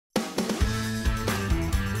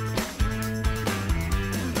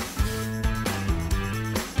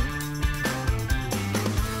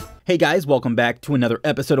Hey guys, welcome back to another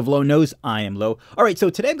episode of Low Nose. I am Low. Alright, so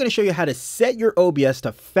today I'm going to show you how to set your OBS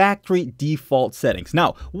to factory default settings.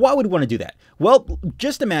 Now, why would you want to do that? Well,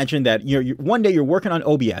 just imagine that one day you're working on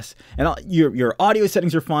OBS and your audio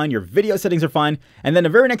settings are fine, your video settings are fine, and then the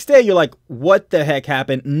very next day you're like, what the heck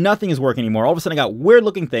happened? Nothing is working anymore. All of a sudden I got weird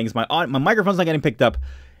looking things, my microphone's not getting picked up.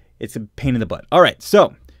 It's a pain in the butt. Alright,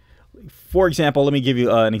 so for example, let me give you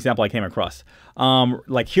an example I came across.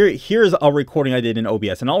 Like here's a recording I did in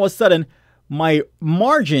OBS, and all of a sudden my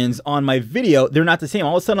margins on my video, they're not the same.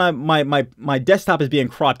 All of a sudden my desktop is being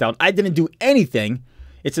cropped out. I didn't do anything.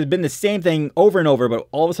 It's been the same thing over and over, but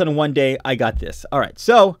all of a sudden one day I got this. All right,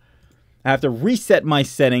 so I have to reset my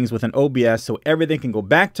settings with an OBS so everything can go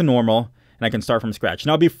back to normal and I can start from scratch.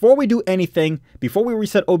 Now, before we do anything, before we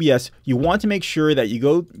reset OBS, you want to make sure that you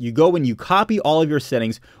go and you copy all of your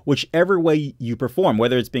settings, whichever way you perform,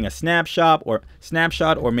 whether it's being a snapshot or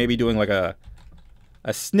maybe doing like a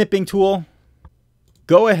snipping tool.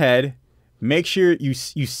 Go ahead, make sure you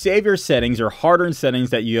save your settings, your hard-earned settings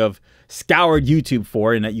that you have scoured YouTube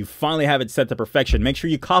for and that you finally have it set to perfection. Make sure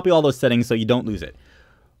you copy all those settings so you don't lose it.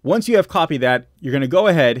 Once you have copied that, you're going to go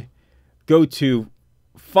ahead, go to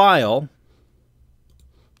File.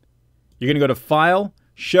 You're going to go to File,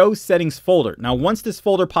 Show Settings Folder. Now, once this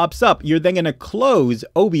folder pops up, you're then going to close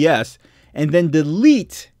OBS and then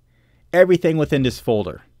delete everything within this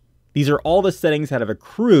folder. These are all the settings that have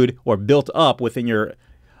accrued or built up within your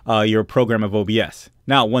program of OBS.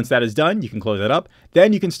 Now, once that is done, you can close that up.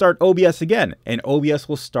 Then you can start OBS again, and OBS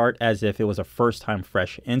will start as if it was a first-time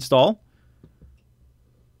fresh install.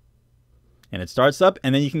 And it starts up,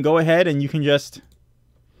 and then you can go ahead and you can just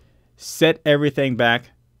set everything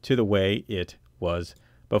back to the way it was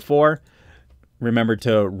before. Remember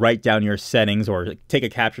to write down your settings or take a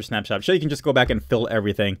capture snapshot so you can just go back and fill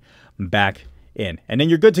everything back in. And then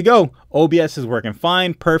you're good to go. OBS is working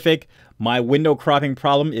fine, perfect. My window cropping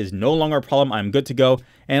problem is no longer a problem. I'm good to go.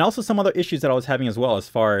 And also some other issues that I was having as well as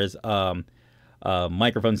far as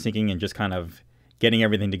microphone syncing and just kind of getting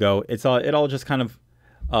everything to go. It all just kind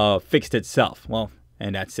of fixed itself. Well,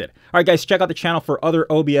 and that's it. All right, guys, check out the channel for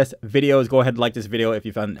other OBS videos. Go ahead and like this video if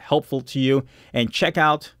you found it helpful to you. And check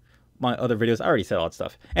out my other videos. I already said all that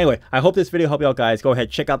stuff. Anyway, I hope this video helped you out, guys. Go ahead,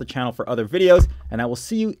 check out the channel for other videos. And I will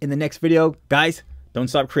see you in the next video. Guys, don't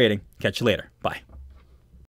stop creating. Catch you later. Bye.